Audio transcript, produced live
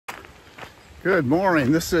Good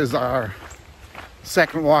morning. This is our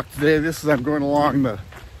second walk today. I'm going along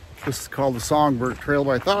this is called the Songbird Trail,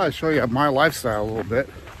 but I thought I'd show you my lifestyle a little bit.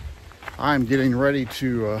 I'm getting ready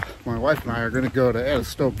to, my wife and I are going to go to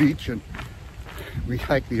Edisto Beach, and we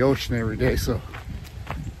hike the ocean every day, so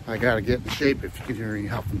I got to get in shape. If you can hear me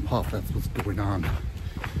huff and puff, that's what's going on.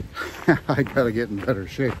 I got to get in better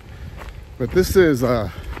shape. But this is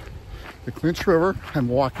the Clinch River. I'm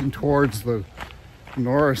walking towards the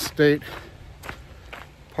Norris State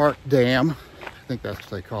Park Dam. I think that's what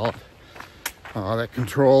they call it. That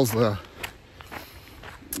controls the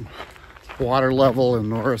water level in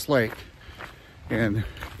Norris Lake, and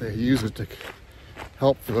they use it to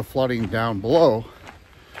help for the flooding down below.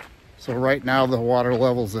 So right now the water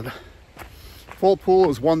levels at full pool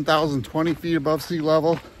is 1,020 feet above sea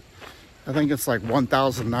level. I think it's like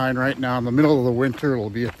 1,009 right now. In the middle of the winter it'll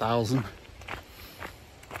be 1,000.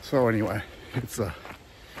 So anyway,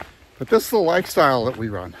 but this is the lifestyle that we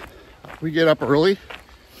run. We get up early.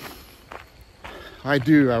 I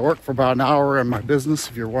work for about an hour in my business.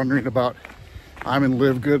 If you're wondering about, I'm in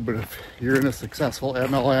LiveGood, but if you're in a successful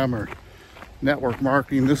MLM or network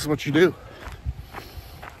marketing, this is what you do.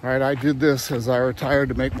 Right? I did this as I retired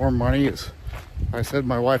to make more money. As I said,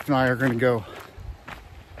 my wife and I are going to go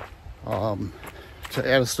to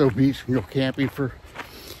Edisto Beach and go camping for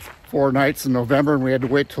 4 nights in November, and we had to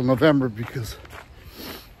wait till November because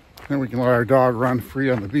then we can let our dog run free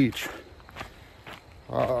on the beach.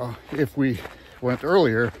 If we went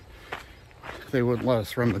earlier, they wouldn't let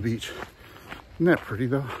us run the beach. Isn't that pretty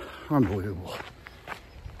though? Unbelievable.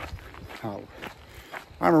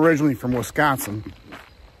 I'm originally from Wisconsin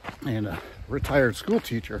and a retired school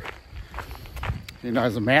teacher. You know, I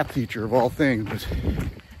was a math teacher of all things,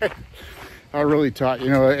 but I really taught, you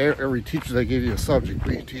know, every teacher, they give you a subject,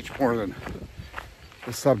 but you teach more than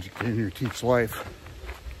the subject in your teach life.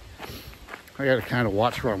 I got to kind of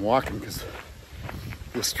watch where I'm walking, because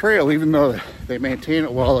this trail, even though they maintain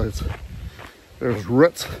it well, there's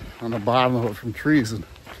roots on the bottom of it from trees, and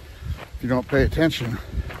if you don't pay attention,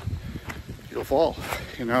 you'll fall.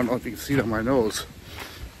 You know, I don't know if you can see it on my nose.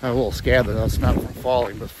 I have a little scab that's not from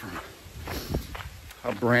falling, but from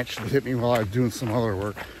a branch that hit me while I was doing some other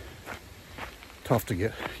work. Tough to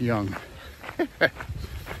get young.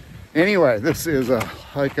 Anyway, this is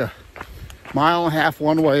like a 1.5 miles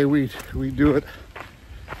one way. We do it.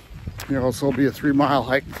 You know, so it'll be a 3-mile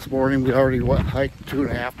hike this morning. We already hiked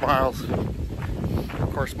 2.5 miles.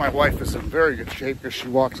 Of course, my wife is in very good shape because she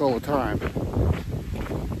walks all the time.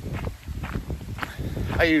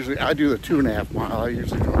 I do the 2.5 mile. I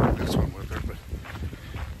usually don't do this one with her, but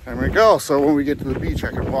there we go. So when we get to the beach, I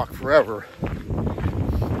can walk forever.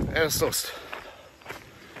 Edisto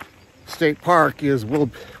State Park is, we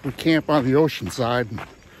camp on the ocean side. And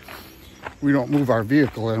we don't move our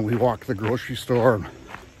vehicle in. We walk to the grocery store, and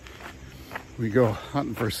we go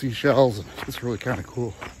hunting for seashells, and it's really kind of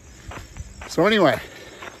cool. So anyway,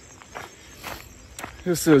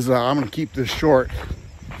 this is, I'm going to keep this short.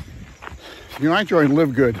 You know, I joined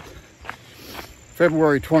LiveGood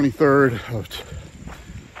February 23rd of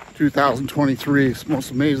 2023. It's the most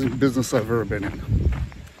amazing business I've ever been in.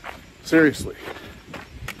 Seriously.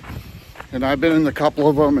 And I've been in a couple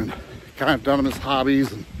of them and kind of done them as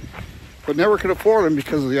hobbies, but never could afford them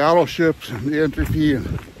because of the auto ships and the entry fee,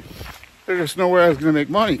 and there's just no way I was going to make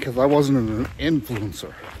money because I wasn't an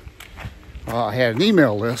influencer. I had an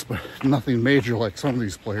email list, but nothing major like some of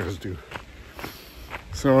these players do.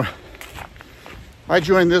 So I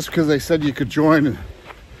joined this because they said you could join and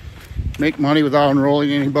make money without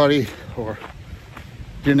enrolling anybody, or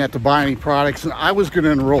didn't have to buy any products. And I was going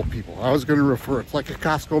to enroll people. I was going to refer. It's like a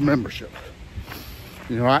Costco membership.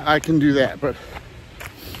 You know, I can do that, but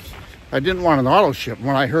I didn't want an auto ship.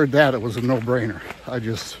 When I heard that, it was a no-brainer. I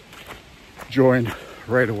just joined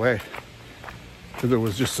right away because it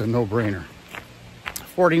was just a no-brainer.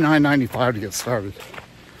 $49.95 to get started.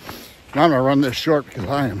 And I'm going to run this short because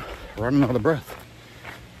I am running out of breath.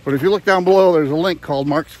 But if you look down below, there's a link called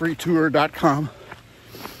marksfreetour.com.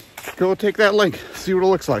 Go take that link, see what it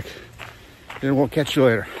looks like. And we'll catch you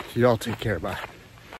later. Y'all take care. Bye.